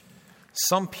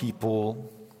Some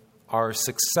people are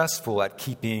successful at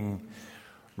keeping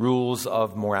rules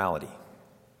of morality,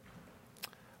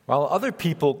 while other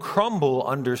people crumble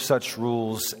under such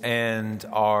rules and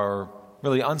are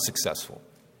really unsuccessful.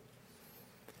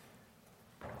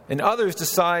 And others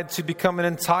decide to become an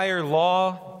entire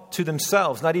law to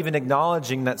themselves, not even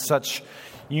acknowledging that such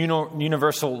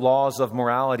universal laws of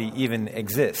morality even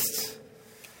exist.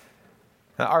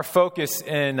 Our focus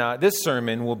in this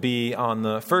sermon will be on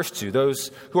the first two,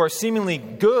 those who are seemingly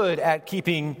good at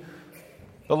keeping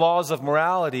the laws of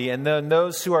morality, and then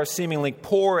those who are seemingly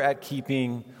poor at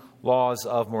keeping laws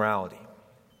of morality.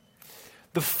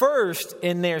 The first,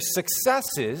 in their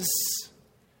successes,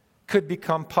 could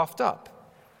become puffed up.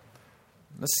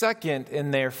 The second,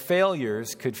 in their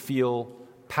failures, could feel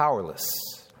powerless.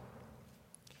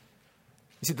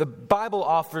 You see, the Bible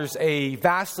offers a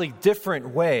vastly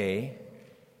different way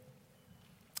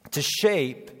to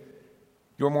shape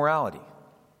your morality.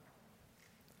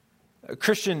 A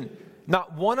Christian,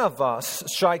 not one of us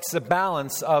strikes the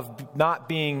balance of not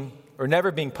being or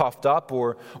never being puffed up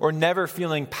or never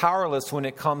feeling powerless when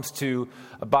it comes to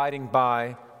abiding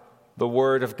by the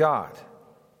Word of God.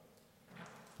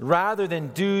 Rather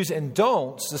than do's and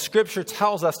don'ts, the Scripture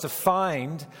tells us to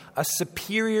find a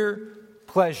superior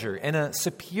pleasure and a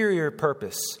superior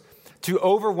purpose to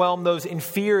overwhelm those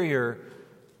inferior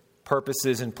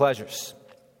purposes and pleasures.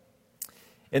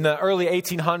 In the early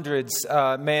 1800s,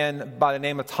 a man by the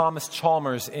name of Thomas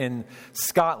Chalmers in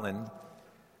Scotland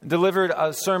delivered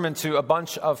a sermon to a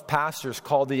bunch of pastors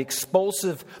called The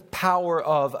Expulsive Power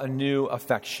of a New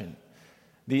Affection.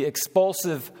 The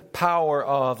Expulsive Power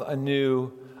of a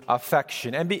New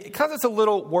Affection. And because it's a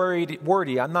little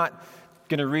wordy, I'm not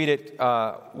going to read it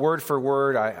word for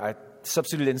word. I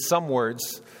substituted in some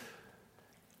words.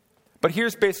 But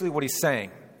here's basically what he's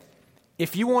saying.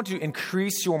 If you want to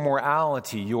increase your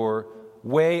morality, your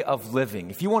way of living,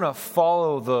 if you want to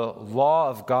follow the law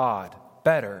of God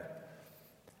better,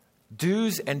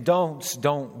 do's and don'ts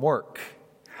don't work.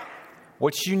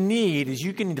 What you need is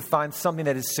you need to find something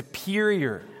that is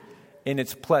superior in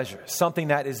its pleasure, something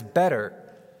that is better,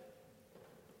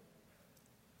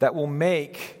 that will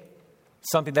make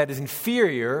something that is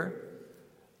inferior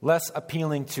less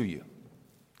appealing to you.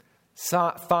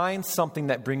 Find something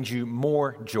that brings you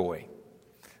more joy.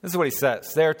 This is what he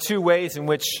says. There are two ways in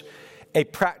which a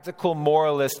practical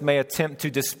moralist may attempt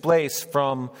to displace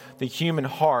from the human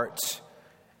heart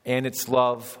and its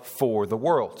love for the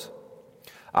world.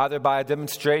 Either by a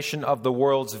demonstration of the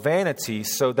world's vanity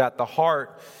so that the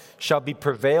heart shall be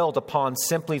prevailed upon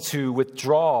simply to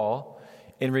withdraw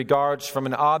in regards from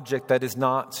an object that is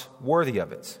not worthy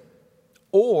of it,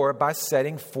 or by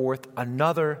setting forth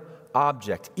another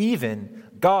object, even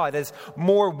God, as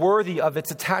more worthy of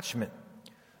its attachment,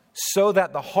 so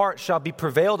that the heart shall be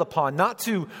prevailed upon, not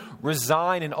to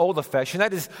resign an old affection,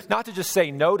 that is, not to just say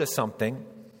no to something,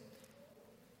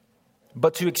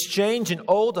 but to exchange an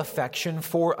old affection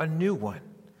for a new one.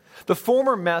 The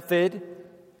former method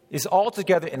is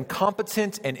altogether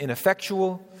incompetent and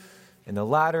ineffectual, and the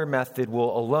latter method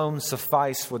will alone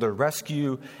suffice for the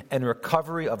rescue and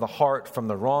recovery of the heart from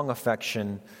the wrong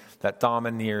affection that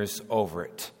domineers over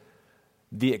it.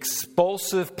 The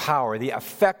expulsive power, the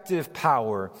effective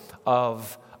power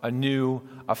of a new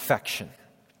affection.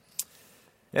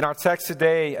 In our text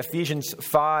today, Ephesians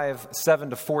 5,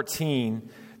 7-14,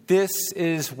 this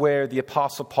is where the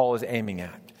Apostle Paul is aiming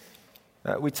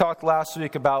at. We talked last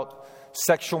week about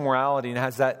sexual morality and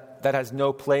that has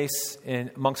no place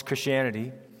amongst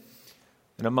Christianity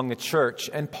and among the church.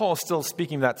 And Paul is still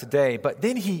speaking that today. But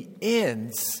then he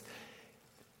ends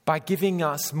by giving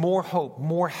us more hope,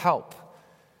 more help.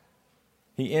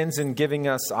 He ends in giving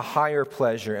us a higher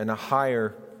pleasure and a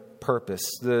higher purpose.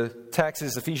 The text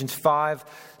is Ephesians 5,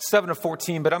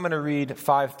 7-14, but I'm going to read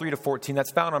 5, 3-14.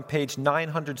 That's found on page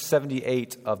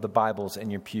 978 of the Bibles in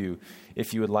your pew,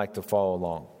 if you would like to follow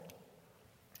along.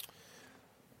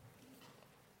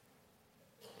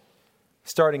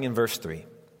 Starting in verse 3.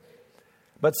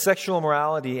 But sexual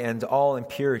immorality and all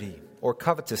impurity or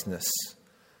covetousness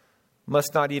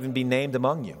must not even be named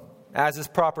among you, as is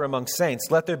proper among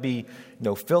saints. Let there be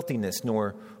no filthiness,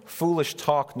 nor foolish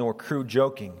talk, nor crude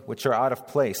joking, which are out of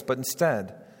place, but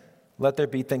instead, let there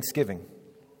be thanksgiving.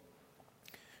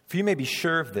 For you may be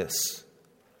sure of this,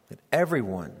 that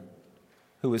everyone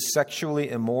who is sexually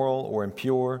immoral or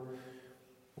impure,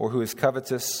 or who is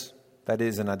covetous, that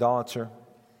is, an idolater,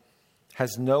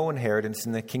 has no inheritance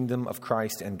in the kingdom of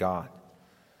Christ and God.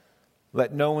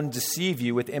 Let no one deceive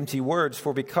you with empty words,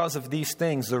 for because of these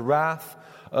things the wrath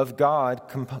of God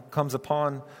comes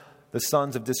upon the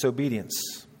sons of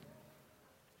disobedience.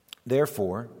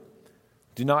 Therefore,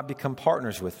 Do not become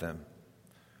partners with them.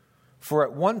 For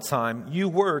at one time you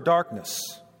were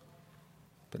darkness,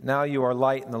 but now you are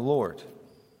light in the Lord.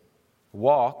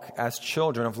 Walk as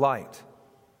children of light.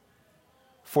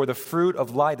 For the fruit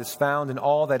of light is found in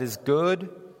all that is good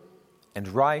and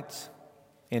right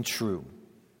and true.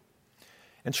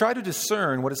 And try to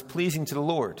discern what is pleasing to the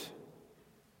Lord.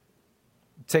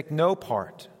 Take no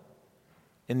part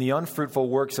in the unfruitful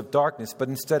works of darkness, but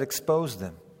instead expose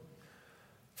them.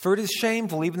 For it is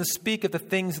shameful even to speak of the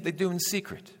things that they do in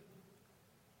secret.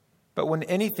 But when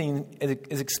anything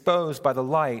is exposed by the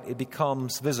light, it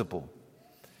becomes visible.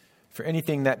 For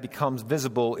anything that becomes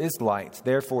visible is light.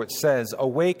 Therefore it says,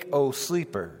 "Awake, O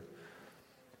sleeper,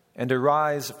 and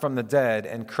arise from the dead,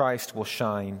 and Christ will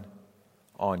shine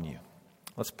on you."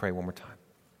 Let's pray one more time.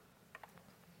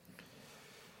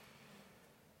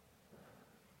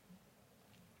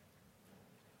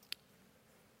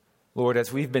 Lord,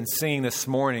 as we've been singing this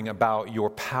morning about your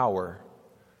power,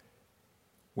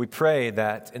 we pray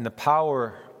that in the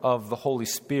power of the Holy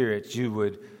Spirit, you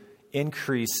would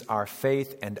increase our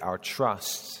faith and our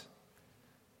trust.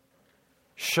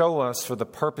 Show us for the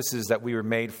purposes that we were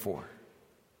made for.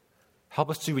 Help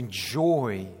us to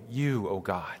enjoy you, O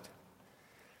God.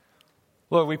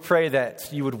 Lord, we pray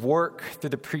that you would work through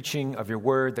the preaching of your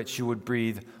word, that you would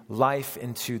breathe life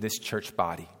into this church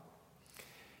body.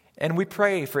 And we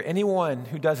pray for anyone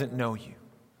who doesn't know you,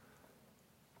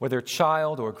 whether a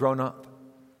child or grown up,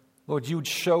 Lord, you would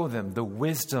show them the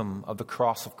wisdom of the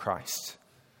cross of Christ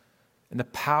and the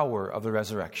power of the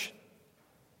resurrection.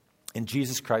 In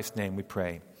Jesus Christ's name we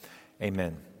pray.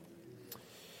 Amen.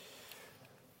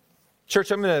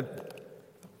 Church,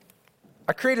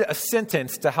 I created a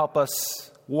sentence to help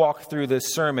us walk through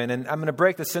this sermon, and I'm going to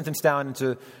break the sentence down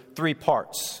into 3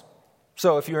 parts.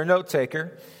 So if you're a note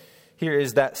taker, here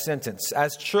is that sentence.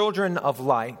 As children of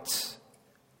light,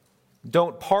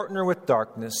 don't partner with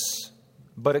darkness,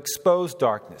 but expose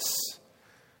darkness.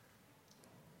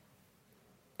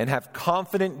 And have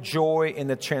confident joy in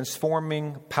the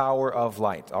transforming power of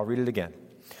light. I'll read it again.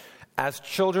 As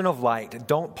children of light,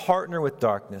 don't partner with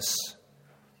darkness,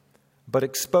 but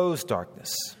expose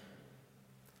darkness.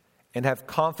 And have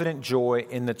confident joy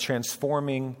in the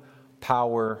transforming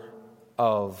power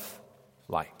of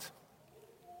light.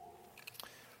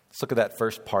 Let's look at that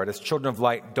first part. As children of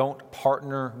light, don't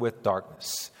partner with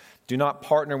darkness. Do not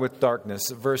partner with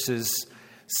darkness. Verses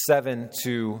 7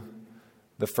 to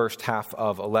the first half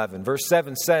of 11. Verse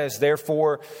 7 says,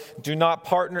 "Therefore, do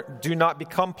not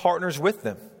become partners with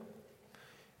them."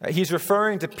 He's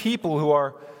referring to people who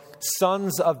are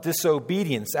sons of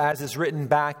disobedience, as is written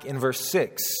back in verse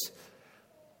 6.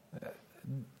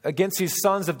 Against these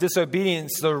sons of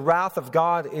disobedience, the wrath of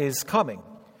God is coming.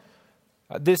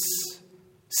 This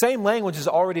same language has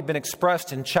already been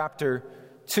expressed in chapter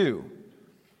 2.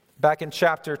 Back in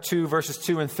chapter 2, verses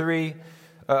 2 and 3,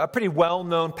 a pretty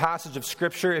well-known passage of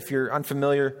Scripture if you're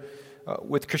unfamiliar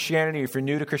with Christianity, if you're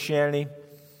new to Christianity.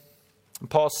 And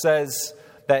Paul says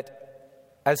that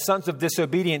as sons of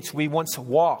disobedience, we once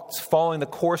walked, following the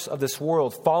course of this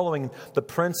world, following the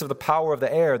prince of the power of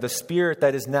the air, the spirit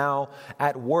that is now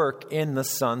at work in the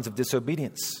sons of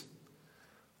disobedience,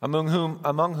 among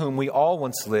whom we all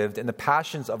once lived in the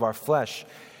passions of our flesh,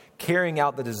 carrying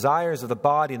out the desires of the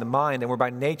body and the mind, and were by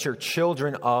nature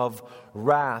children of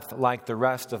wrath like the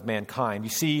rest of mankind. You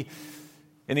see,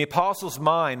 in the apostles'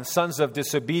 mind, sons of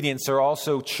disobedience are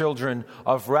also children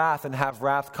of wrath and have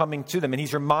wrath coming to them. And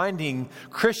he's reminding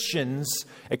Christians,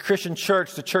 a Christian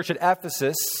church, the church at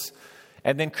Ephesus,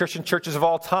 and then Christian churches of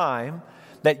all time,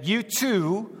 that you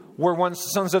too were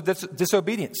once sons of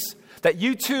disobedience, that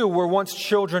you too were once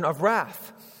children of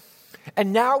wrath.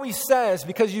 And now he says,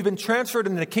 because you've been transferred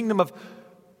into the kingdom of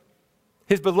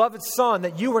his beloved Son,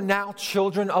 that you are now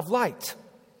children of light.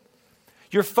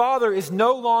 Your father is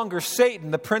no longer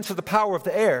Satan, the prince of the power of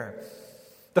the air,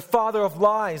 the father of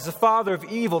lies, the father of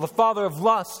evil, the father of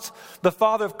lust, the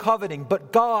father of coveting,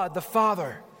 but God the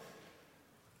Father.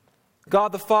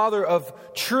 God the Father of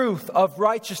truth, of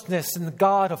righteousness, and the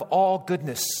God of all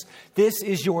goodness. This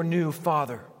is your new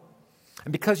Father.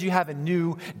 And because you have a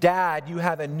new dad, you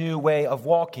have a new way of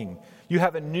walking. You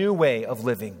have a new way of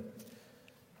living.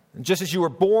 And just as you were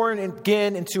born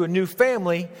again into a new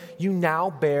family, you now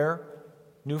bear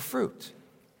new fruit.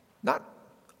 Not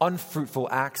unfruitful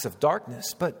acts of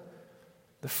darkness, but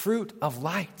the fruit of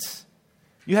light.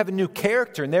 You have a new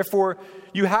character, and therefore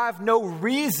you have no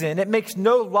reason, it makes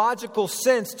no logical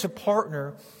sense to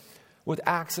partner with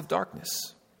acts of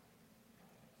darkness.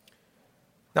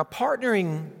 Now,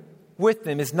 partnering with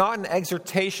them is not an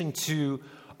exhortation to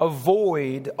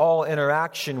avoid all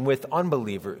interaction with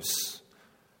unbelievers.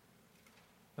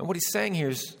 And what he's saying here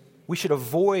is we should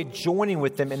avoid joining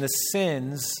with them in the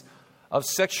sins of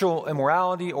sexual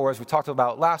immorality, or as we talked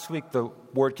about last week, the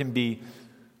word can be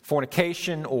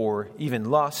fornication or even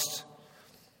lust.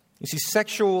 You see,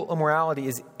 sexual immorality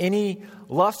is any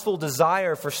lustful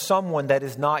desire for someone that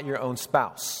is not your own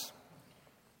spouse.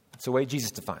 That's the way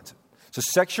Jesus defines it. So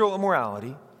sexual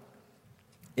immorality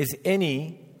is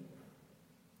any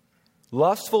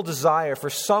lustful desire for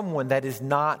someone that is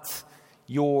not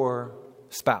your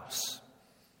spouse.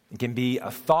 It can be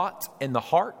a thought in the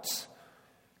heart.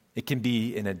 It can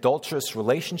be an adulterous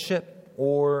relationship,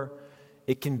 or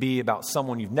it can be about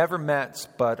someone you've never met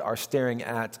but are staring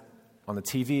at on the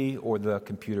TV or the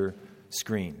computer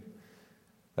screen.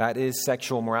 That is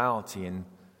sexual morality, and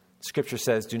Scripture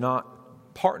says do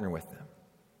not partner with them.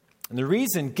 And the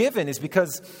reason given is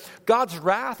because God's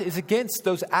wrath is against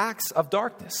those acts of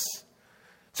darkness.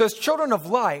 So as children of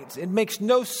light, it makes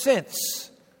no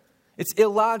sense. It's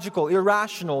illogical,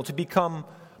 irrational to become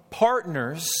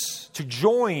partners, to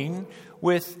join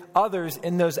with others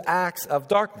in those acts of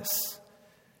darkness.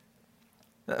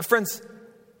 Friends,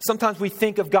 sometimes we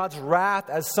think of God's wrath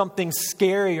as something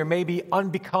scary or maybe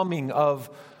unbecoming of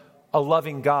a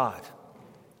loving God.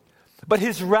 But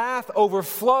his wrath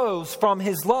overflows from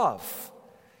his love.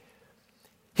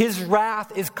 His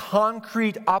wrath is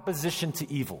concrete opposition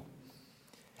to evil.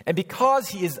 And because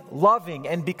he is loving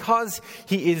and because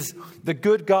he is the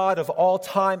good God of all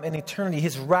time and eternity,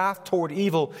 his wrath toward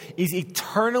evil is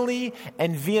eternally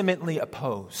and vehemently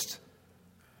opposed.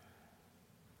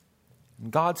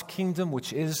 And God's kingdom,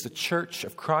 which is the church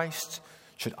of Christ,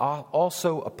 should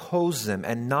also oppose them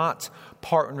and not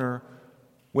partner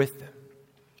with them.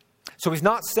 So he's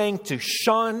not saying to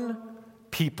shun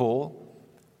people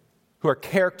who are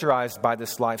characterized by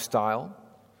this lifestyle.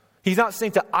 He's not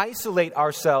saying to isolate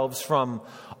ourselves from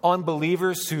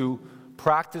unbelievers who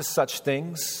practice such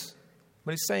things.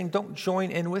 But he's saying don't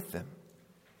join in with them.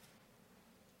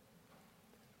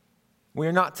 We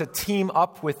are not to team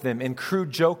up with them in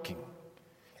crude joking,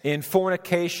 in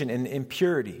fornication, in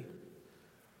impurity.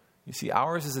 You see,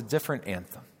 ours is a different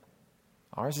anthem.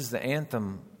 Ours is the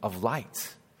anthem of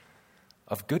light,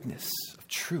 of goodness, of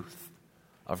truth,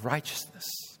 of righteousness.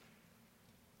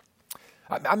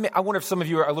 I wonder if some of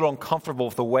you are a little uncomfortable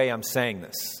with the way I'm saying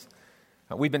this.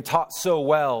 We've been taught so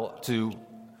well to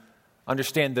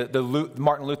understand the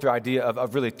Martin Luther idea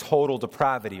of really total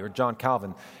depravity, or John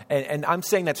Calvin. And I'm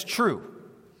saying that's true.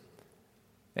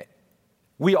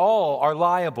 We all are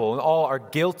liable and all are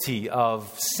guilty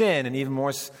of sin, and even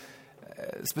more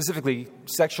specifically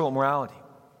sexual immorality,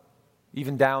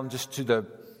 even down just a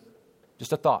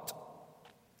thought.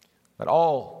 But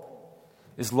all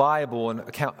is liable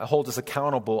and holds us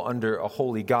accountable under a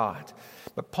holy God.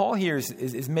 But Paul here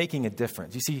is making a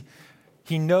difference. You see,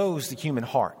 he knows the human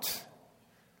heart.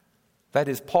 That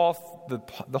is, Paul,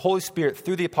 the Holy Spirit,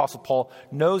 through the Apostle Paul,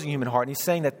 knows the human heart. And he's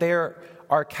saying that there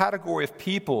are a category of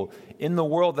people in the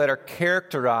world that are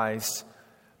characterized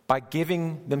by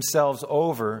giving themselves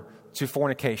over to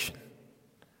fornication.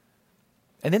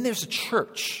 And then there's the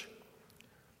church.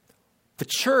 The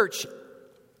church,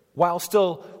 while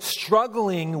still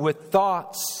struggling with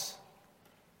thoughts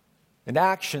and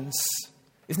actions,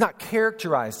 is not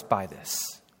characterized by this.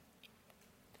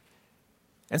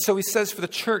 And so he says for the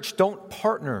church, don't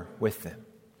partner with them.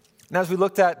 And as we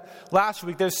looked at last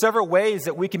week, there's several ways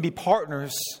that we can be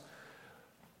partners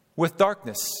with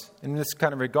darkness in this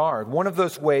kind of regard. One of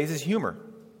those ways is humor.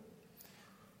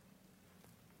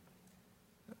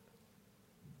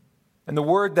 And the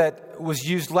word that was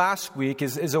used last week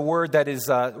is a word that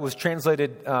was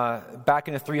translated back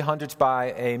in the 300s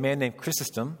by a man named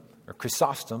Chrysostom,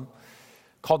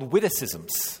 called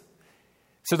witticisms.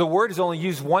 So the word is only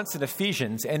used once in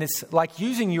Ephesians, and it's like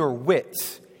using your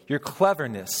wit, your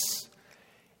cleverness,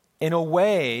 in a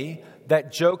way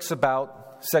that jokes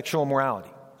about sexual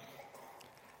immorality.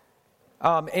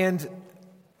 And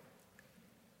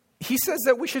he says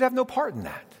that we should have no part in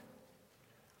that.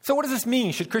 So what does this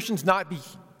mean? Should Christians not be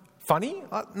funny?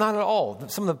 Not at all.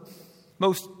 Some of the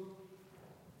most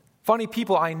funny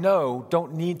people I know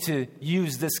don't need to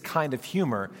use this kind of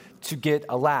humor to get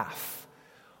a laugh.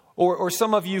 Or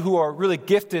some of you who are really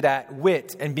gifted at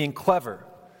wit and being clever,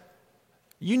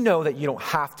 you know that you don't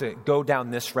have to go down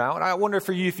this route. I wonder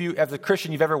for you, if you, as a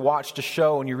Christian, you've ever watched a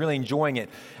show and you're really enjoying it,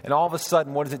 and all of a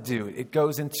sudden, what does it do? It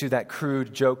goes into that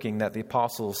crude joking that the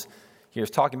apostles here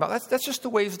is talking about. That's just the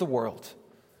ways of the world.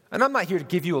 And I'm not here to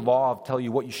give you a law of tell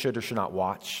you what you should or should not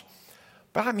watch,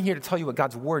 but I'm here to tell you what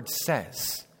God's word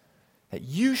says, that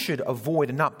you should avoid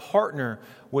and not partner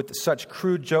with such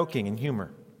crude joking and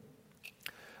humor.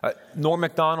 Norm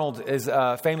Macdonald is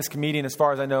a famous comedian, as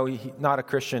far as I know, not a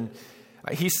Christian.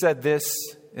 He said this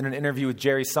in an interview with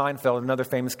Jerry Seinfeld, another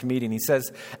famous comedian. He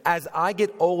says, "As I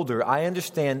get older, I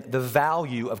understand the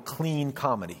value of clean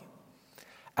comedy.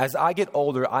 As I get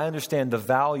older, I understand the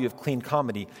value of clean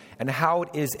comedy and how it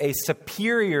is a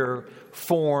superior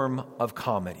form of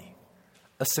comedy."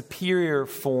 A superior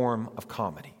form of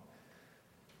comedy.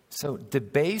 So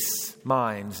debased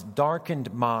minds,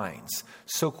 darkened minds,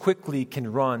 so quickly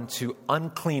can run to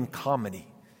unclean comedy.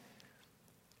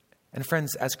 And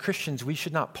friends, as Christians, we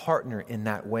should not partner in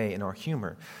that way in our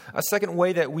humor. A second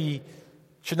way that we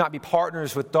should not be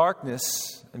partners with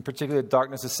darkness, in particular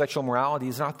darkness of sexual morality,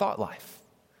 is in our thought life.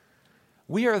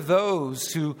 We are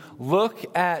those who look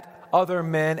at other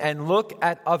men and look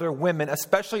at other women,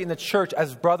 especially in the church,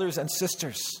 as brothers and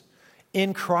sisters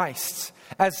in Christ,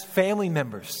 as family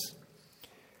members.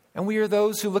 And we are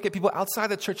those who look at people outside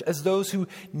the church as those who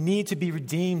need to be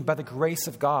redeemed by the grace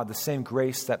of God, the same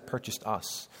grace that purchased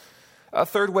us. A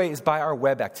third way is by our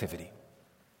web activity.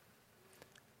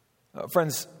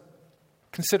 Friends,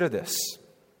 consider this.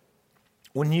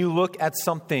 When you look at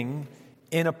something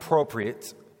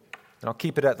inappropriate, and I'll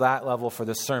keep it at that level for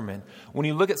this sermon, when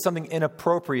you look at something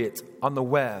inappropriate on the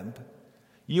web,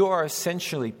 you are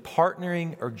essentially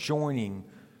partnering or joining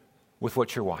with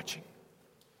what you're watching.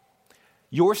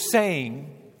 You're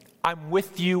saying, "I'm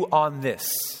with you on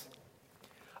this.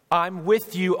 I'm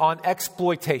with you on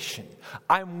exploitation.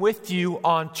 I'm with you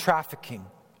on trafficking.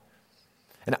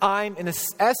 And I'm, in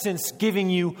essence, giving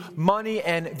you money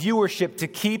and viewership to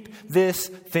keep this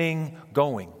thing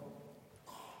going."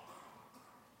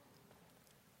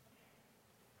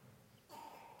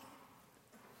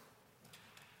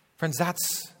 Friends,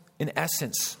 that's, in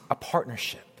essence, a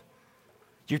partnership.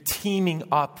 You're teaming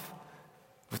up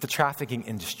with the trafficking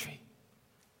industry.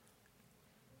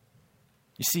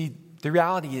 You see, the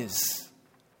reality is,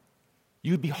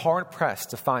 you'd be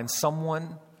hard-pressed to find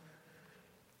someone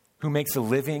who makes a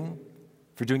living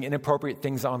for doing inappropriate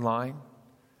things online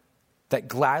that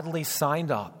gladly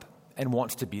signed up and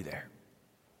wants to be there.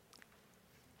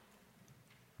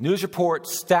 News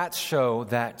reports, stats show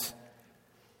that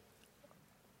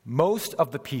most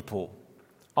of the people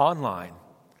online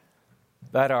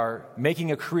that are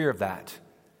making a career of that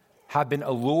have been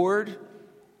allured,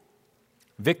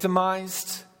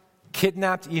 victimized,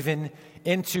 kidnapped even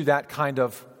into that kind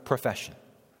of profession.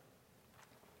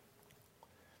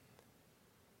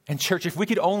 And church, if we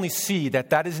could only see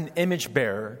that that is an image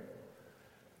bearer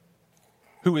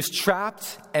who is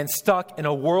trapped and stuck in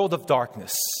a world of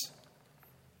darkness,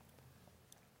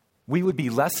 we would be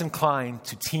less inclined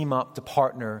to team up, to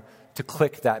partner, to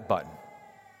click that button.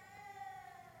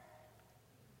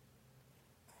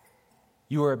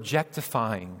 You are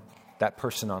objectifying that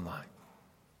person online.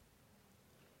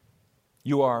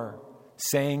 You are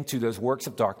saying to those works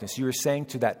of darkness, you are saying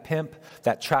to that pimp,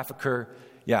 that trafficker,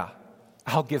 yeah,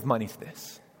 I'll give money to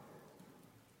this.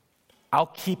 I'll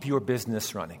keep your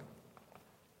business running.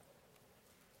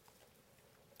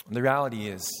 And the reality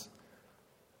is,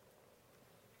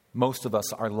 most of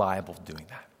us are liable to doing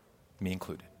that, me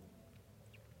included.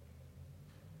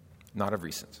 Not of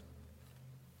recent.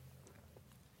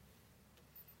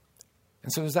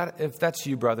 And so if that's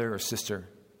you, brother or sister,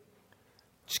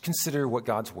 just consider what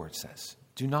God's word says.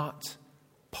 Do not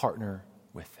partner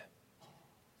with them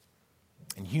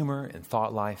in humor and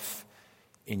thought life,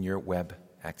 in your web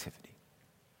activity.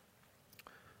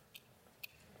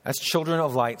 As children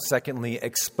of light, secondly,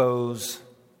 expose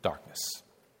darkness.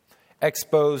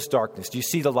 Expose darkness. Do you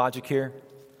see the logic here?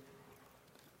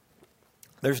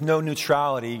 There's no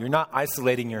neutrality. You're not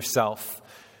isolating yourself.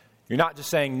 You're not just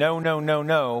saying no, no, no,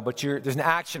 no, but there's an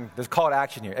action. There's a call to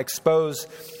action here. Expose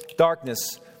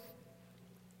darkness.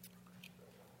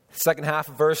 The second half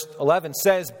of verse 11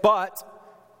 says, but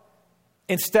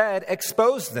instead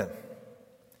expose them.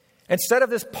 Instead of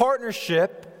this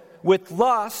partnership with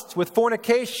lust, with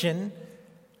fornication,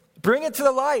 bring it to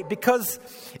the light, because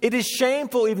it is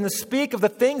shameful even to speak of the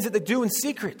things that they do in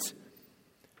secret.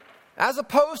 As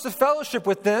opposed to fellowship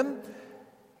with them,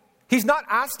 he's not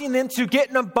asking them to get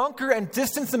in a bunker and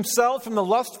distance themselves from the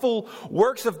lustful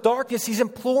works of darkness. He's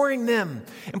imploring them,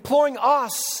 imploring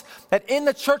us, that in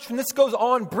the church, when this goes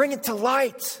on, bring it to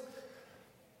light.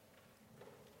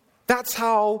 That's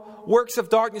how works of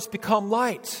darkness become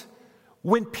light.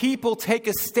 When people take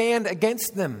a stand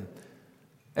against them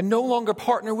and no longer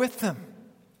partner with them.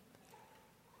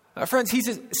 Friends,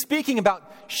 he's speaking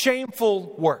about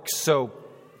shameful works. So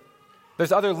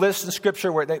there's other lists in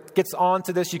Scripture where that gets on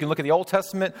to this. You can look at the Old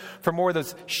Testament for more of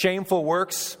those shameful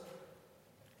works.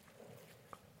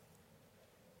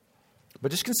 But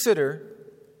just consider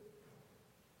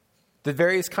the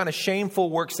various kind of shameful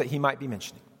works that he might be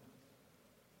mentioning.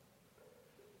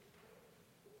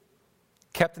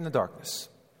 Kept in the darkness.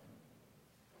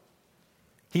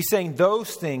 He's saying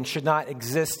those things should not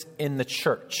exist in the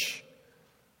church.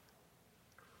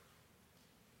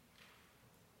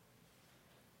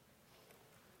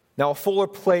 Now, a fuller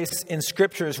place in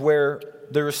Scriptures where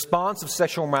the response of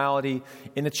sexual immorality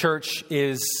in the church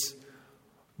is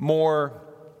more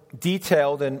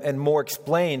detailed and more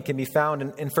explained can be found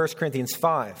in 1 Corinthians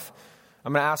 5.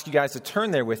 I'm going to ask you guys to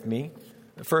turn there with me.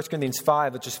 1 Corinthians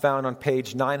 5, which is found on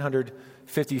page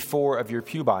 954 of your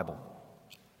Pew Bible.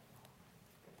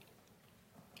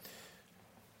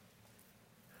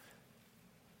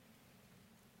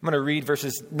 I'm going to read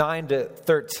verses 9 to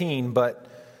 13, but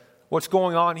what's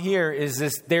going on here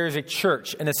is there is a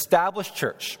church, an established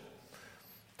church,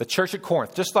 the church at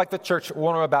Corinth, just like the church,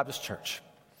 Warner Baptist Church.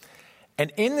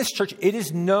 And in this church, it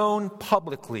is known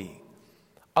publicly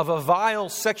of a vile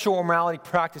sexual immorality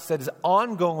practice that is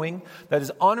ongoing, that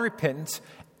is unrepentant,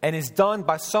 and is done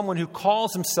by someone who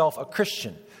calls himself a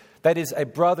Christian, that is, a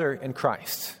brother in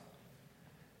Christ.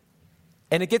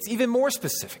 And it gets even more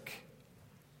specific.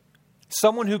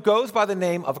 Someone who goes by the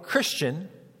name of a Christian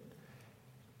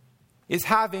is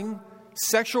having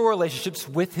sexual relationships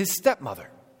with his stepmother.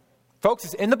 Folks,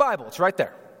 it's in the Bible. It's right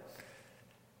there.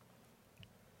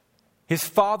 His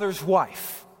father's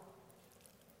wife.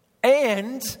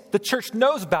 And the church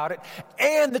knows about it,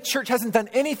 and the church hasn't done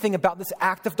anything about this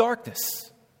act of darkness.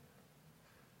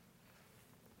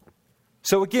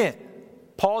 So again,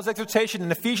 Paul's exhortation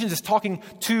in Ephesians is talking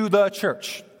to the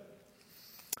church.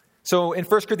 So in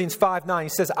 1 Corinthians 5:9, he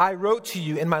says, I wrote to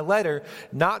you in my letter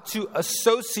not to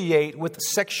associate with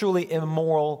sexually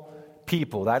immoral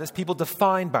people. That is, people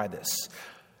defined by this.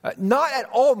 Not at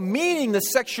all meaning the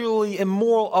sexually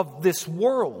immoral of this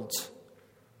world,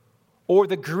 or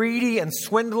the greedy and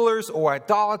swindlers or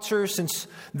idolaters, since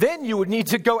then you would need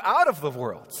to go out of the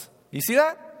world. You see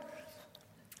that?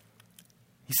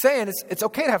 He's saying it's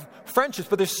okay to have friendships,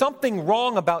 but there's something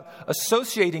wrong about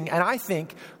associating, and I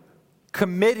think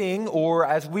committing, or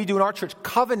as we do in our church,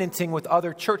 covenanting with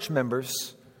other church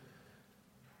members.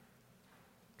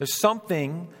 There's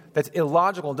something that's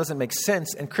illogical and doesn't make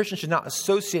sense, and Christians should not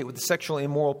associate with the sexually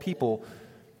immoral people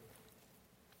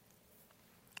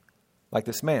like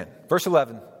this man. Verse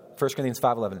 11, 1 Corinthians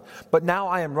 5:11. But now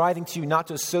I am writing to you not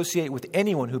to associate with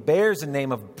anyone who bears the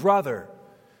name of brother,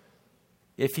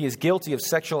 if he is guilty of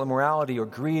sexual immorality or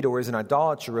greed, or is an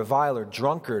idolater, reviler,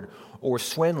 drunkard, or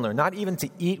swindler, not even to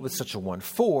eat with such a one.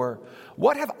 For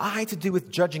what have I to do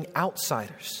with judging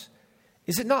outsiders?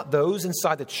 Is it not those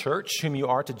inside the church whom you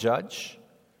are to judge?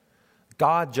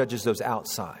 God judges those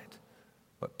outside,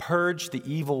 but purge the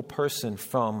evil person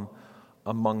from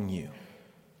among you.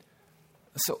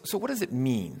 So what does it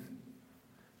mean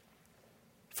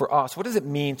for us? What does it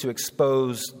mean to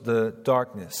expose the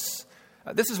darkness?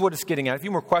 This is what it's getting at. A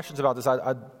few more questions about this.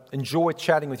 I'd enjoy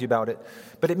chatting with you about it.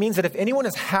 But it means that if anyone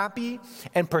is happy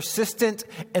and persistent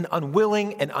and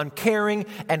unwilling and uncaring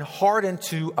and hardened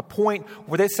to a point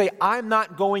where they say, I'm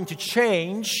not going to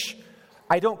change,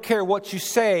 I don't care what you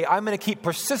say, I'm going to keep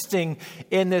persisting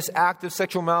in this act of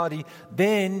sexual immorality,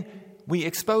 then we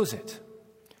expose it.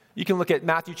 You can look at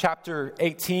Matthew chapter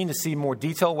 18 to see a more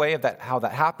detailed way of that, how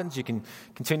that happens. You can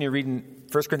continue reading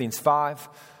 1 Corinthians 5.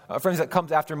 Friends, that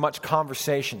comes after much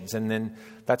conversations, and then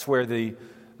that's where the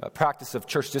practice of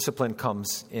church discipline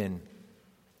comes in.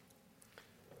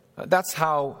 That's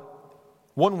how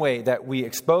one way that we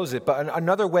expose it, but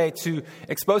another way to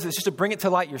expose it is just to bring it to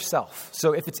light yourself.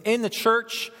 So if it's in the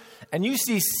church and you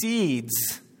see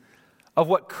seeds of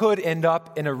what could end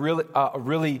up in a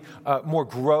really more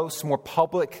gross, more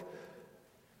public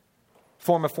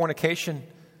form of fornication,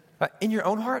 in your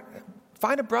own heart,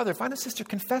 find a brother, find a sister,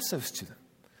 confess those to them.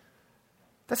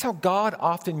 That's how God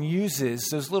often uses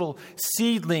those little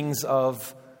seedlings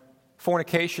of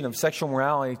fornication, of sexual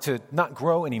morality to not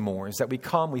grow anymore. Is that we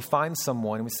come, we find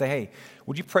someone, and we say, hey,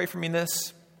 would you pray for me in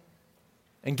this?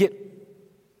 And get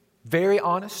very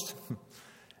honest,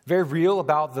 very real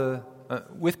about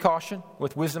with caution,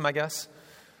 with wisdom, I guess,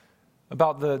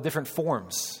 about the different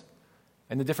forms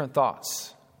and the different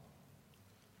thoughts.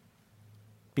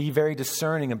 Be very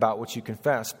discerning about what you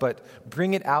confess, but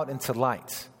bring it out into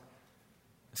light,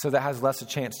 so that has less a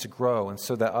chance to grow, and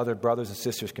so that other brothers and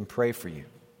sisters can pray for you.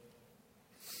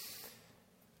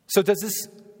 So does this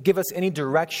give us any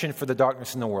direction for the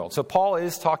darkness in the world? So Paul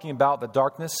is talking about the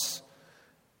darkness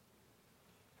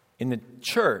in the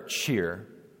church here,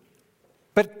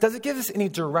 but does it give us any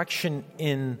direction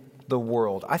in the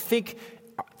world? I think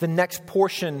the next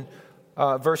portion,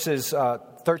 verses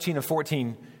 13 and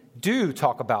 14, do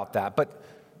talk about that, but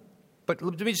but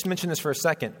let me just mention this for a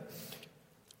second.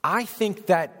 I think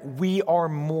that we are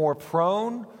more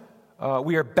prone,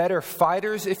 we are better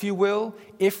fighters, if you will,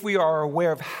 if we are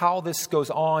aware of how this goes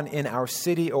on in our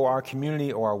city or our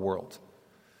community or our world.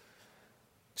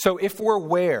 So if we're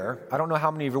aware, I don't know how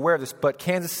many of you are aware of this, but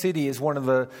Kansas City is one of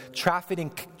the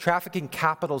trafficking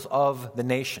capitals of the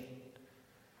nation.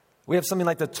 We have something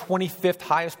like the 25th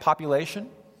highest population.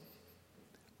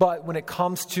 But when it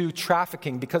comes to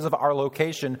trafficking, because of our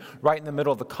location right in the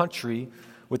middle of the country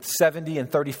with 70 and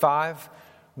 35,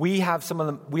 we have some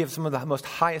of the most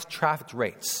highest trafficked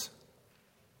rates.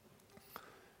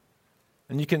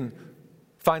 And you can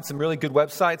find some really good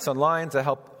websites online to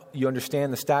help you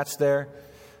understand the stats there.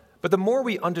 But the more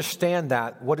we understand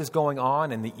that, what is going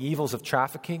on and the evils of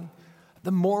trafficking,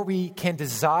 the more we can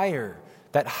desire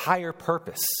that higher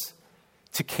purpose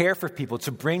to care for people,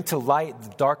 to bring to light the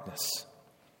darkness.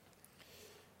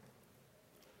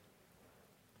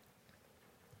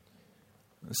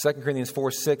 2 Corinthians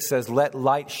 4:6 says, "Let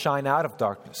light shine out of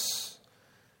darkness,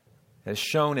 as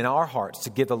shown in our hearts, to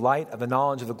give the light of the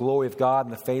knowledge of the glory of God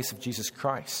in the face of Jesus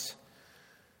Christ."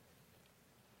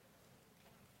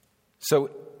 So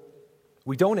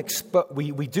we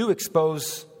do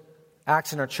expose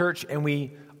acts in our church, and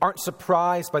we aren't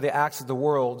surprised by the acts of the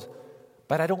world,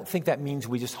 but I don't think that means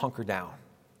we just hunker down.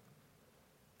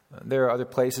 There are other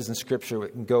places in Scripture we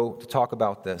can go to talk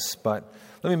about this, but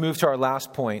let me move to our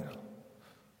last point.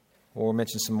 We'll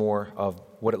mention some more of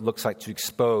what it looks like to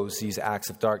expose these acts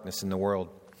of darkness in the world.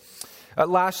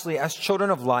 Lastly, as children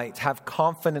of light, have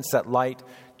confidence that light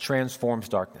transforms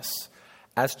darkness.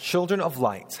 As children of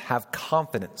light, have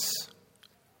confidence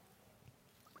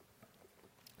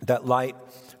that light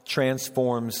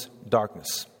transforms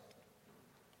darkness.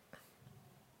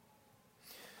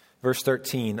 Verse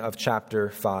 13 of chapter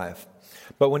 5.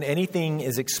 "But when anything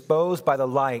is exposed by the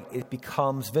light, it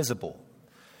becomes visible.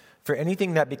 For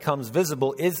anything that becomes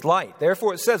visible is light.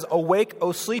 Therefore it says, 'Awake,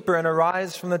 O sleeper, and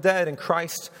arise from the dead, and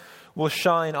Christ will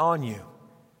shine on you.'"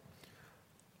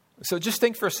 So just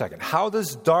think for a second. How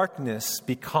does darkness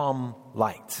become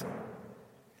light?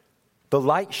 The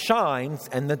light shines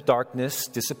and the darkness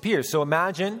disappears. So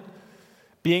imagine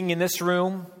being in this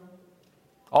room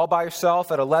all by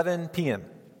yourself at 11 p.m.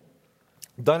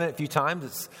 Done it a few times.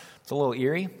 It's a little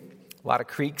eerie. A lot of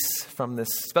creaks from this,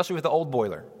 especially with the old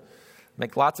boiler.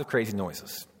 Make lots of crazy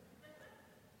noises.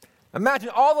 Imagine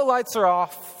all the lights are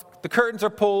off, the curtains are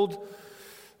pulled.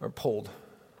 What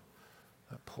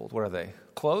are they?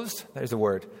 Closed? There's the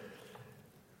word.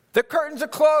 The curtains are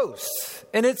closed,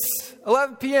 and it's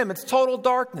 11 p.m. It's total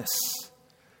darkness.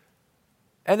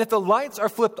 And if the lights are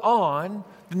flipped on,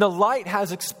 then the light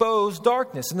has exposed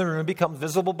darkness, and the room becomes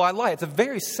visible by light. It's a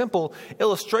very simple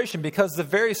illustration because the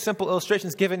very simple illustration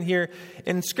is given here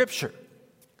in Scripture.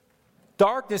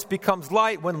 Darkness becomes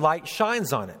light when light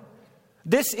shines on it.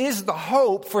 This is the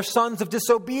hope for sons of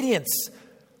disobedience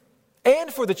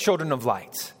and for the children of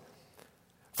light.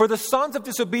 For the sons of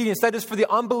disobedience, that is for the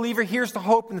unbeliever, here's the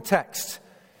hope in the text.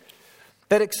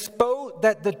 That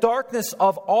the darkness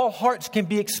of all hearts can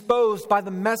be exposed by the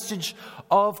message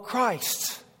of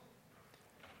Christ.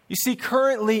 You see,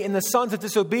 currently in the sons of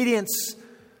disobedience,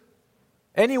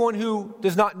 anyone who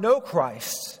does not know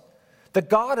Christ, the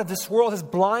God of this world has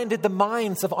blinded the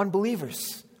minds of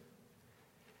unbelievers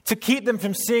to keep them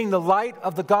from seeing the light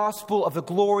of the gospel of the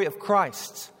glory of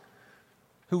Christ,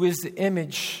 who is the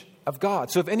image of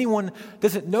God. So if anyone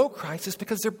doesn't know Christ, it's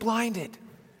because they're blinded.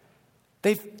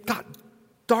 They've got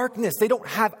darkness. They don't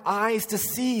have eyes to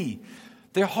see.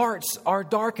 Their hearts are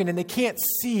darkened and they can't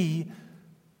see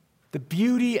the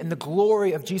beauty and the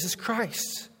glory of Jesus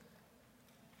Christ.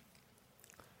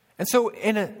 And so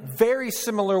in a very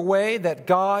similar way that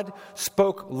God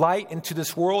spoke light into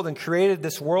this world and created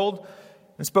this world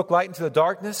and spoke light into the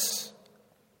darkness,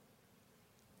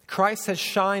 Christ has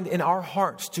shined in our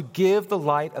hearts to give the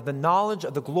light of the knowledge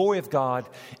of the glory of God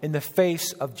in the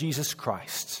face of Jesus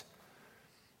Christ.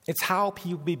 It's how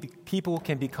people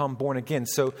can become born again.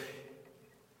 So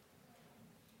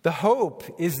the hope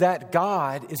is that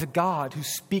God is a God who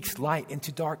speaks light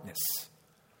into darkness.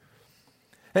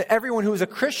 And everyone who is a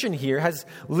Christian here has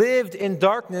lived in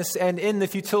darkness and in the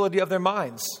futility of their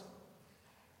minds.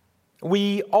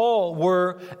 We all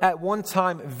were at one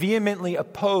time vehemently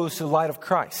opposed to the light of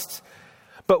Christ.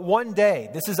 But one day,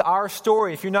 this is our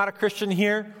story. If you're not a Christian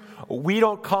here, we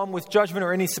don't come with judgment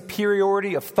or any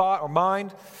superiority of thought or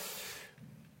mind.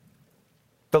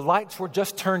 The lights were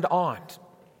just turned on,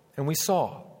 and we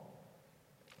saw.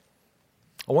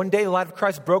 One day, the light of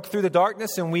Christ broke through the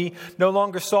darkness, and we no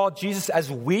longer saw Jesus as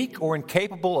weak or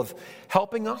incapable of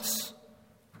helping us.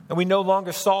 And we no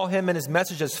longer saw him and his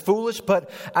message as foolish, but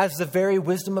as the very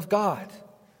wisdom of God.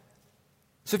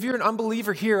 So if you're an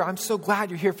unbeliever here, I'm so glad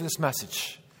you're here for this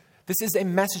message. This is a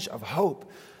message of hope,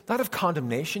 not of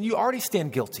condemnation. You already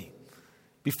stand guilty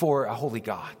before a holy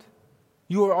God.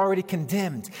 You are already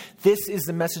condemned. This is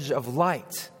the message of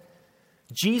light.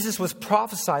 Jesus was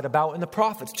prophesied about in the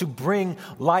prophets to bring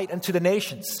light unto the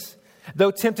nations.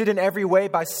 Though tempted in every way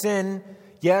by sin,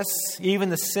 yes, even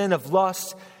the sin of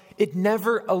lust, it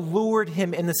never allured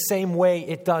him in the same way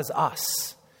it does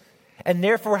us. And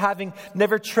therefore, having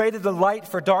never traded the light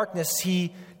for darkness,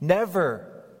 he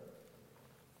never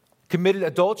committed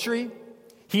adultery.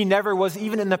 He never was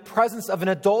even in the presence of an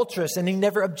adulteress, and he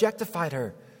never objectified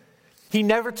her. He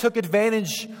never took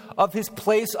advantage of his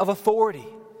place of authority.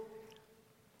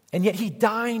 And yet he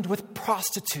dined with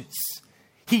prostitutes.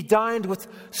 He dined with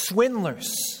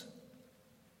swindlers.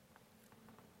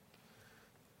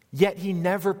 Yet he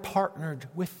never partnered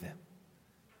with them.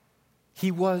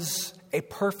 He was a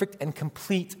perfect and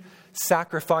complete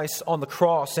sacrifice on the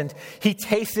cross, and he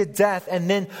tasted death, and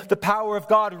then the power of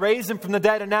God raised him from the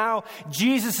dead, and now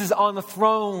Jesus is on the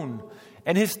throne,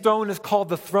 and his throne is called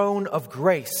the throne of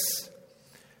grace.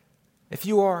 If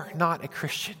you are not a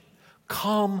Christian,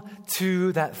 come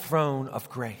to that throne of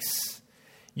grace.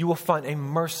 You will find a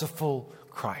merciful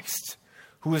Christ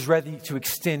who is ready to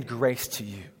extend grace to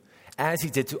you, as he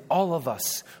did to all of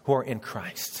us who are in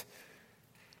Christ.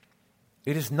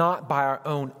 It is not by our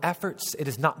own efforts, it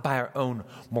is not by our own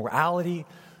morality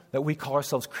that we call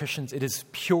ourselves Christians. It is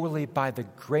purely by the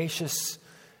gracious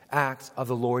act of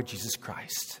the Lord Jesus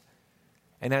Christ.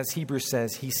 And as Hebrews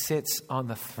says, he sits on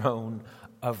the throne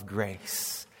of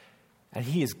grace. And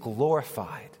he is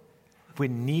glorified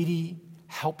when needy,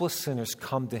 helpless sinners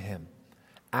come to him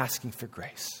asking for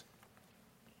grace.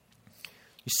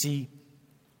 You see,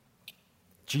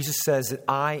 Jesus says that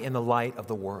I am the light of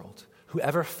the world.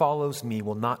 Whoever follows me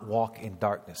will not walk in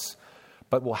darkness,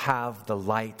 but will have the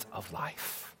light of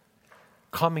life.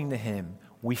 Coming to him,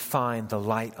 we find the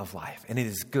light of life. And it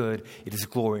is good, it is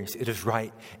glorious, it is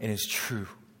right, and it is true.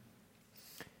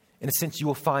 In a sense, you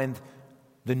will find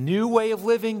the new way of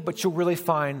living, but you'll really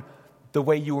find the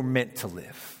way you were meant to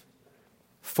live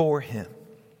for him.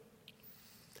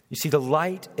 You see, the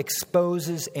light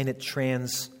exposes and it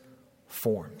transforms.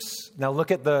 Now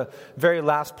look at the very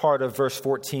last part of verse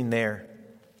 14 there.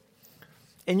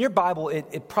 In your Bible,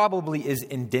 it probably is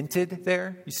indented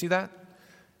there. You see that?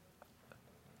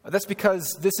 That's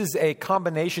because this is a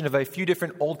combination of a few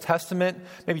different Old Testament,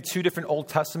 maybe two different Old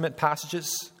Testament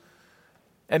passages.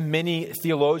 And many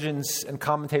theologians and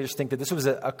commentators think that this was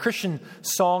a Christian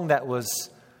song that was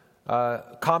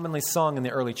commonly sung in the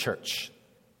early church.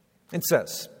 It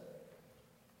says,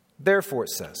 therefore it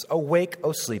says, awake,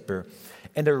 O sleeper,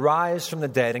 and arise from the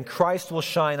dead, and Christ will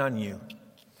shine on you.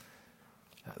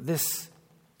 This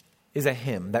is a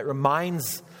hymn that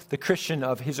reminds the Christian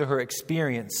of his or her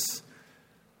experience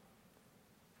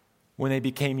when they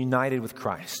became united with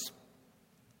Christ.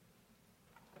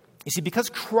 You see, because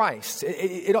Christ,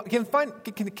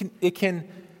 it can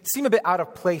seem a bit out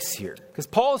of place here. Because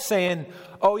Paul is saying,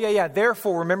 oh yeah,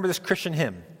 therefore remember this Christian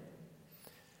hymn.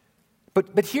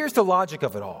 But here's the logic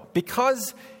of it all.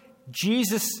 Because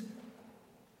Jesus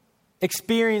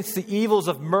experienced the evils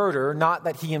of murder, not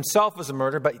that he himself was a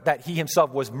murderer, but that he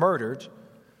himself was murdered,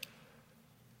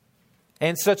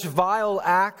 and such vile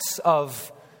acts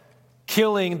of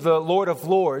killing the Lord of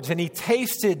Lords, and he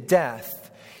tasted death,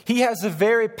 he has the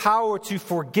very power to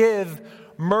forgive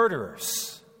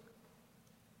murderers.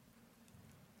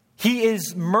 He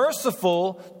is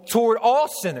merciful toward all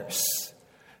sinners,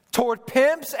 toward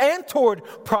pimps and toward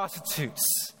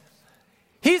prostitutes.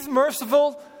 He's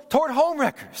merciful toward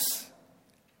homewreckers.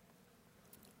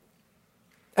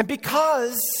 And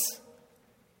because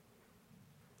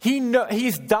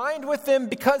he's dined with them,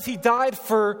 because he died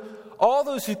for all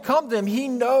those who come to him, he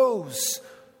knows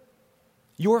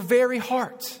your very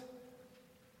heart.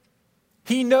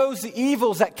 He knows the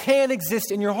evils that can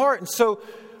exist in your heart. And so,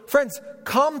 friends,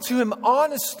 come to him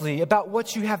honestly about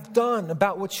what you have done,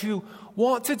 about what you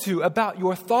want to do, about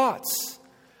your thoughts.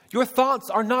 Your thoughts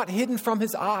are not hidden from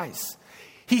his eyes.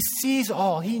 He sees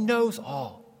all. He knows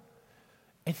all.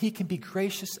 And he can be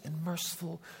gracious and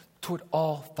merciful toward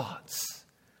all thoughts,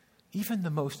 even the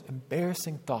most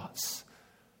embarrassing thoughts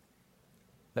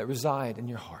that reside in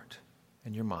your heart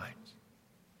and your mind.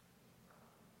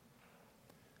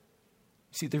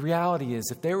 See, the reality is,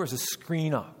 if there was a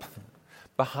screen up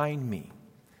behind me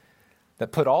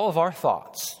that put all of our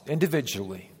thoughts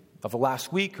individually of the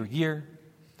last week or year,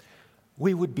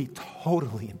 we would be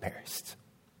totally embarrassed.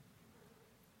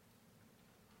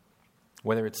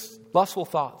 Whether it's lustful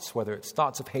thoughts, whether it's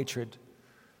thoughts of hatred,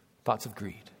 thoughts of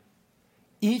greed.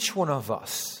 Each one of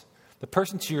us, the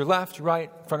person to your left,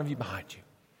 right, in front of you, behind you,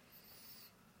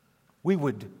 we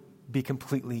would be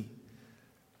completely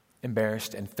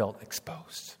embarrassed and felt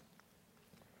exposed.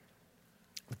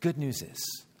 The good news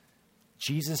is,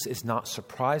 Jesus is not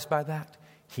surprised by that.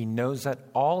 He knows that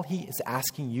all he is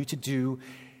asking you to do,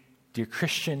 dear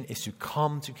Christian, is to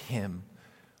come to him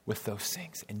with those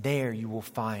things. And there you will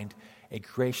find a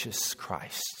gracious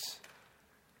Christ.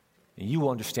 And you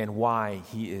will understand why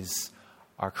he is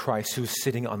our Christ who is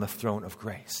sitting on the throne of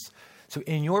grace. So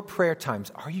in your prayer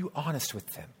times, are you honest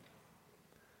with him?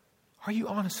 Are you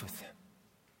honest with him?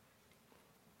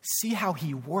 See how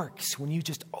he works when you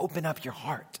just open up your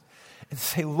heart and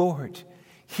say, Lord,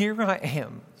 here I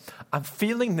am. I'm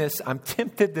feeling this. I'm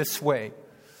tempted this way.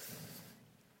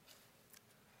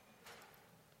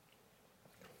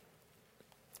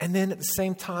 And then at the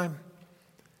same time,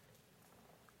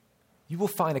 you will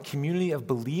find a community of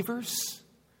believers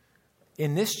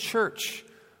in this church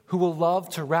who will love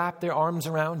to wrap their arms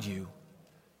around you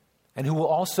and who will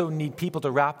also need people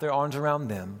to wrap their arms around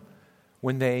them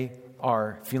when they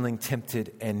are feeling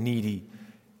tempted and needy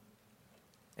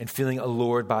and feeling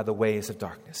allured by the ways of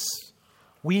darkness.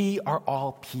 We are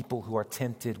all people who are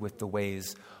tempted with the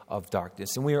ways of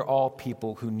darkness, and we are all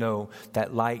people who know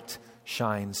that light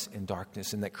shines in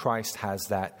darkness and that Christ has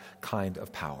that kind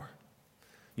of power.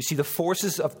 You see, the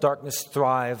forces of darkness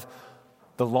thrive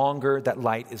the longer that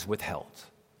light is withheld.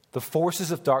 The forces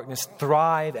of darkness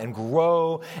thrive and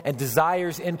grow and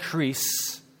desires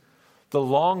increase the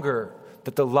longer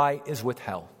that the light is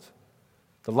withheld.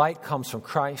 The light comes from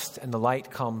Christ and the light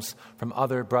comes from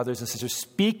other brothers and sisters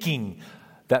speaking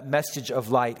that message of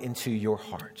light into your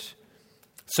heart.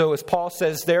 So as Paul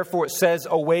says, therefore it says,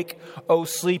 awake, O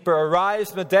sleeper, arise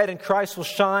from the dead and Christ will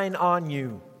shine on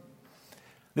you.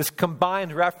 This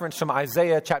combined reference from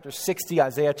Isaiah chapter 60,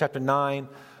 Isaiah chapter 9,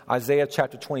 Isaiah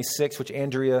chapter 26, which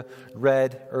Andrea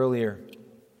read earlier.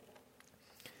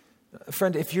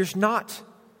 Friend, if you're not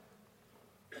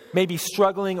maybe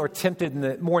struggling or tempted in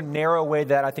the more narrow way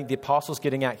that I think the apostle's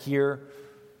getting at here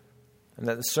and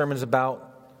that the sermon is about,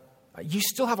 you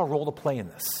still have a role to play in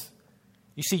this.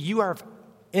 You see, you are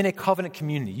in a covenant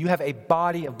community. You have a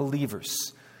body of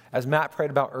believers. As Matt prayed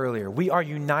about earlier, we are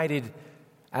united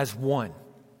as one.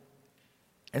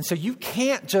 And so you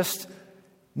can't just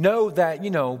know that,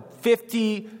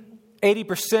 50,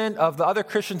 80% of the other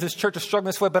Christians in this church are struggling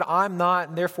this way, but I'm not,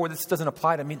 and therefore this doesn't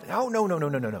apply to me.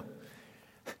 No.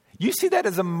 You see that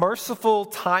as a merciful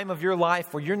time of your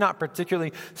life where you're not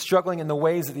particularly struggling in the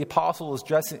ways that the apostle is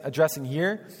addressing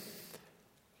here.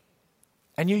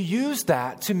 And you use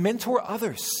that to mentor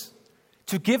others,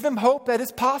 to give them hope that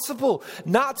it's possible,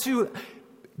 not to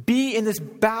be in this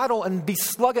battle and be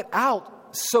slug it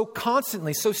out so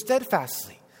constantly, so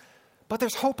steadfastly. But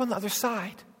there's hope on the other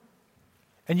side.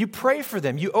 And you pray for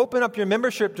them. You open up your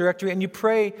membership directory and you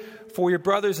pray for your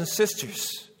brothers and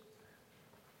sisters.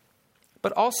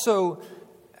 But also,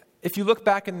 if you look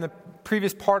back in the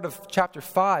previous part of chapter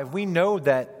 5, we know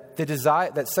that the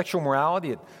desire, that sexual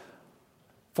morality,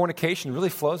 fornication really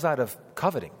flows out of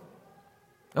coveting.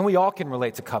 And we all can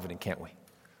relate to coveting, can't we?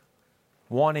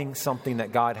 Wanting something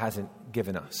that God hasn't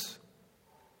given us.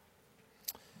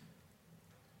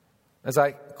 As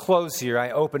I close here, I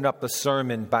opened up the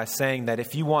sermon by saying that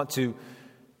if you want to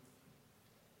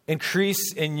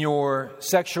increase in your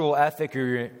sexual ethic or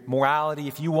your morality,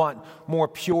 if you want more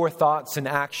pure thoughts and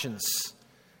actions,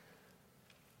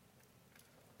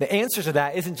 the answer to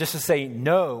that isn't just to say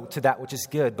no to that which is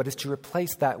good, but is to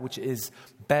replace that which is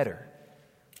better.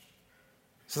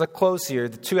 So as I close here,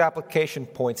 the two application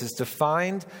points is to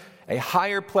find a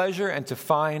higher pleasure and to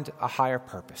find a higher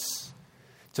purpose.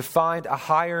 To find a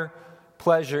higher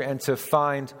pleasure and to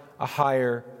find a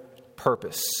higher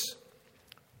purpose.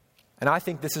 And I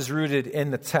think this is rooted in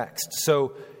the text.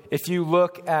 So if you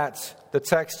look at the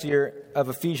text here of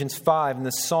Ephesians 5 in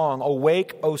the song,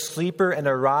 awake, O sleeper, and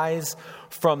arise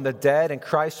from the dead, and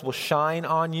Christ will shine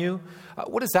on you.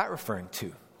 What is that referring to?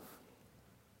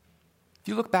 If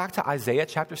you look back to Isaiah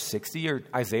chapter 60 or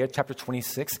Isaiah chapter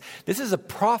 26, this is a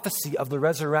prophecy of the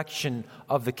resurrection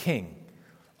of the King,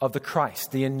 of the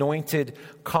Christ, the anointed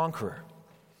conqueror.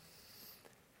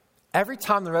 Every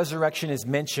time the resurrection is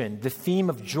mentioned, the theme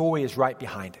of joy is right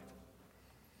behind it.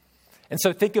 And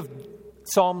so think of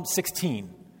Psalm 16,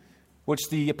 which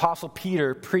the Apostle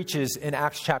Peter preaches in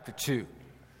Acts chapter 2.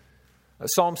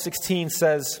 Psalm 16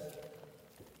 says,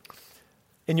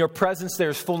 in your presence there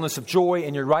is fullness of joy,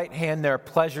 in your right hand there are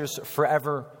pleasures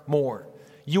forevermore.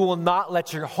 You will not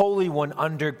let your Holy One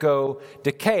undergo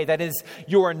decay. That is,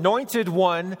 your anointed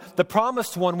one, the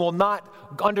promised one, will not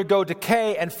undergo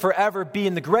decay and forever be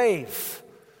in the grave.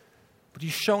 But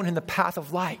you've shown him the path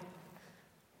of light.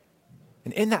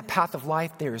 And in that path of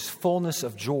life, there is fullness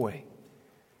of joy.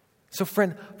 So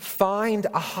friend, find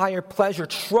a higher pleasure.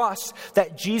 Trust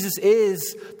that Jesus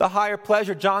is the higher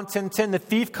pleasure. John 10:10, the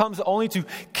thief comes only to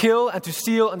kill and to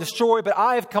steal and destroy, but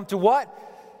I have come to what?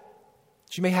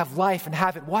 That you may have life and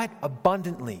have it what?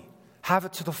 Abundantly. Have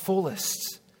it to the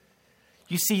fullest.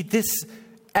 You see, this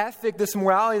ethic, this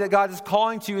morality that God is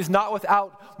calling to is not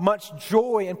without much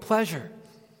joy and pleasure.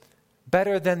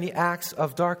 Better than the acts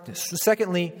of darkness. So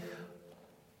secondly,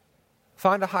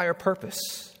 find a higher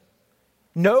purpose.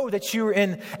 Know that you're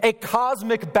in a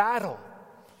cosmic battle.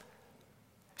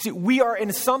 See, we are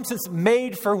in some sense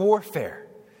made for warfare.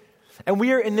 And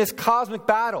we are in this cosmic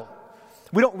battle.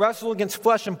 We don't wrestle against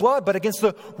flesh and blood, but against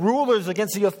the rulers,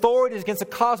 against the authorities, against the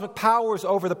cosmic powers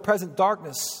over the present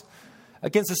darkness,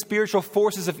 against the spiritual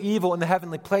forces of evil in the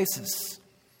heavenly places.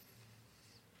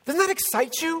 Doesn't that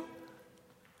excite you?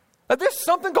 That there's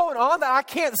something going on that I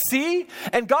can't see,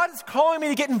 and God is calling me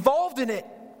to get involved in it.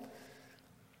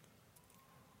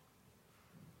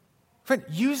 Friend,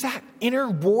 use that inner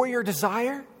warrior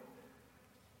desire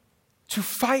to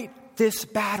fight this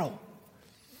battle,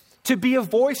 to be a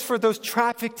voice for those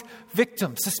trafficked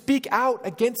victims, to speak out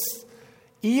against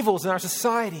evils in our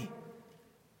society.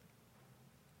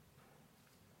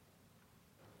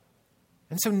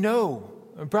 And so know,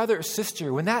 brother or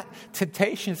sister, when that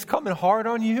temptation is coming hard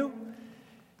on you,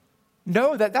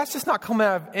 know that that's just not coming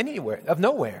out of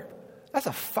nowhere. That's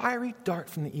a fiery dart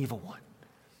from the evil one.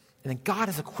 And then God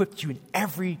has equipped you in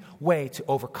every way to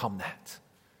overcome that.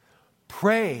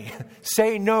 Pray,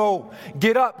 say no,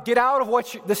 get up, get out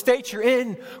of the state you're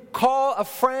in, call a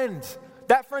friend.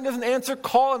 That friend doesn't answer,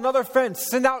 call another friend,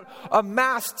 send out a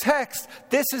mass text.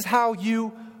 This is how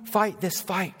you fight this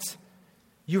fight.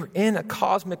 You're in a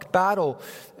cosmic battle.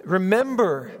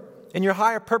 Remember, in your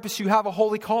higher purpose, you have a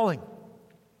holy calling.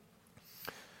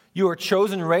 You are a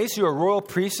chosen race, you are a royal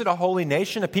priesthood, a holy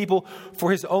nation, a people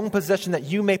for his own possession, that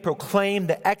you may proclaim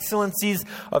the excellencies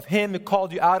of him who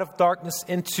called you out of darkness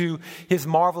into his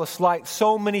marvelous light.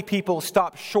 So many people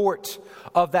stop short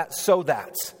of that so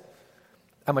that.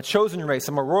 I'm a chosen race,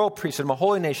 I'm a royal priesthood, I'm a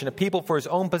holy nation, a people for his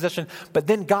own possession. But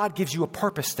then God gives you a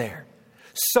purpose there,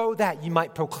 so that you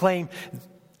might proclaim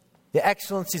the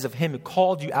excellencies of him who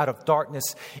called you out of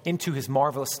darkness into his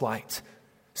marvelous light.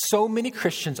 So many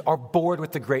Christians are bored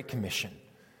with the Great Commission.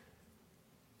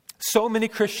 So many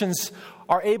Christians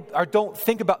don't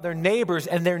think about their neighbors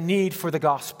and their need for the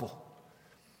gospel.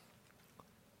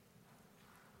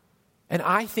 And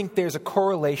I think there's a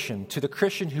correlation to the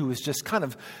Christian who is just kind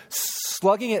of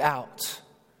slugging it out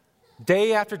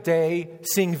day after day,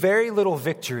 seeing very little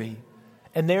victory,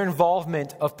 and their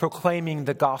involvement of proclaiming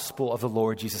the gospel of the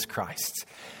Lord Jesus Christ.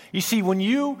 You see, when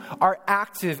you are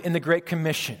active in the Great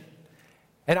Commission,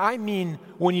 and I mean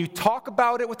when you talk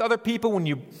about it with other people, when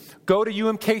you go to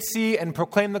UMKC and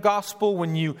proclaim the gospel,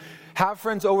 when you have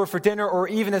friends over for dinner, or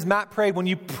even as Matt prayed, when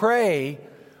you pray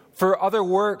for other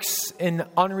works in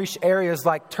unreached areas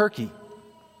like Turkey,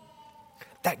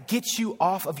 that gets you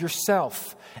off of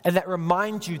yourself and that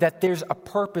reminds you that there's a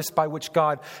purpose by which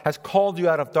God has called you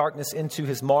out of darkness into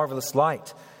his marvelous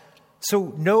light.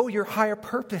 So know your higher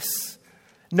purpose.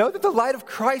 Know that the light of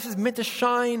Christ is meant to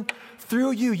shine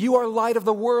through you. You are light of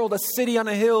the world. A city on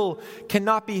a hill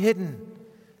cannot be hidden.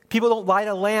 People don't light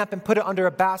a lamp and put it under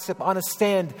a basket on a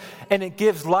stand, and it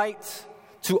gives light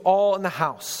to all in the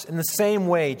house. In the same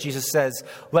way, Jesus says,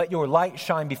 let your light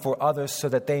shine before others so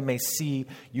that they may see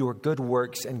your good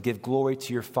works and give glory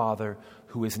to your Father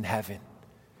who is in heaven.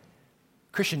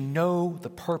 Christian, know the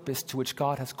purpose to which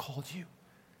God has called you.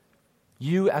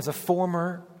 You, as a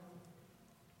former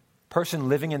person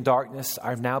living in darkness,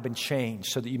 have now been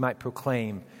changed so that you might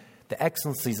proclaim the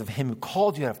excellencies of him who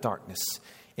called you out of darkness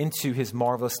into his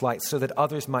marvelous light, so that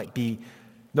others might be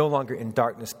no longer in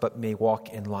darkness but may walk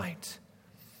in light.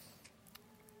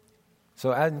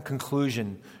 So in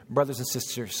conclusion, brothers and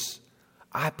sisters,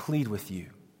 I plead with you,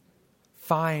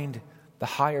 find the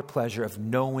higher pleasure of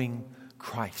knowing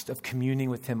Christ, of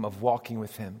communing with him, of walking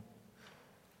with him.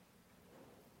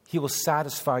 He will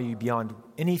satisfy you beyond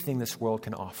anything this world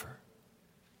can offer.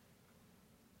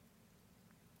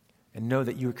 And know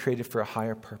that you were created for a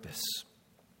higher purpose.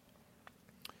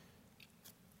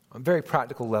 On a very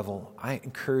practical level, I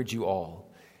encourage you all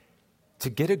to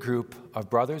get a group of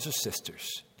brothers or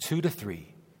sisters, 2 to 3,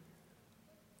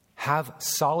 have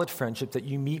solid friendship that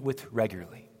you meet with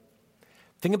regularly.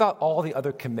 Think about all the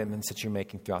other commitments that you're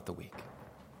making throughout the week.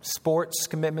 sports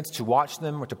commitments, to watch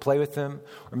them or to play with them,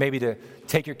 or maybe to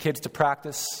take your kids to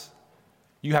practice.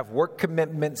 You have work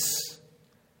commitments.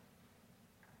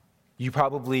 You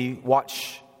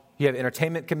have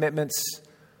entertainment commitments.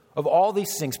 Of all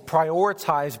these things,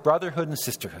 prioritize brotherhood and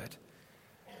sisterhood.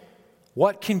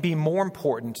 What can be more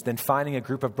important than finding a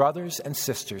group of brothers and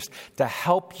sisters to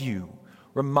help you,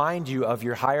 remind you of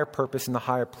your higher purpose and the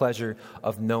higher pleasure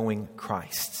of knowing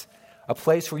Christ? A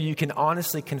place where you can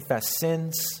honestly confess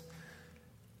sins.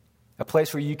 A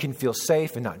place where you can feel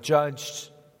safe and not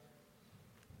judged.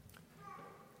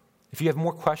 If you have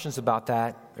more questions about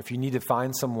that, if you need to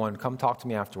find someone, come talk to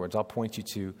me afterwards. I'll point you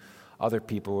to other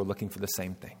people who are looking for the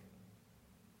same thing.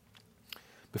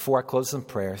 Before I close in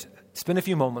prayer, spend a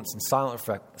few moments in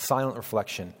silent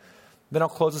reflection. Then I'll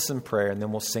close us in prayer, and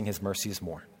then we'll sing His Mercy is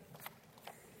More.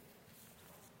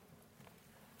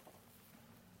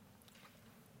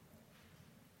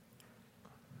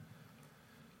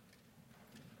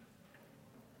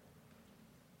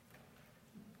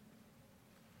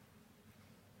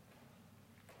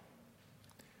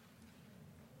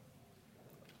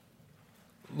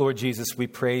 Lord Jesus, we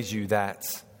praise you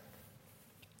that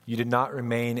you did not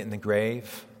remain in the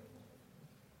grave,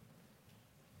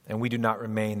 and we do not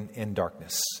remain in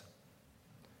darkness.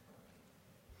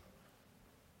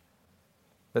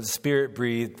 That the Spirit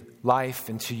breathed life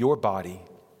into your body,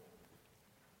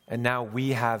 and now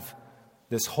we have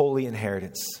this holy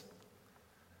inheritance.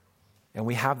 And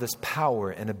we have this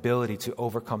power and ability to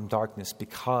overcome darkness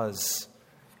because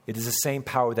it is the same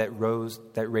power that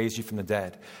raised you from the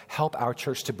dead. Help our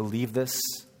church to believe this.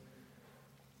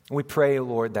 And we pray,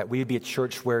 Lord, that we would be a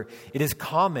church where it is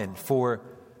common for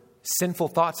sinful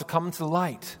thoughts to come into the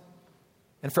light.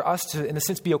 And for us to, in a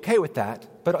sense, be okay with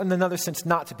that, but in another sense,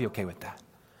 not to be okay with that.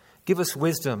 Give us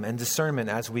wisdom and discernment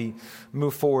as we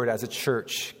move forward as a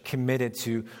church committed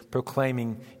to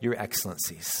proclaiming your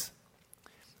excellencies.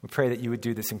 We pray that you would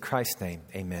do this in Christ's name.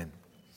 Amen.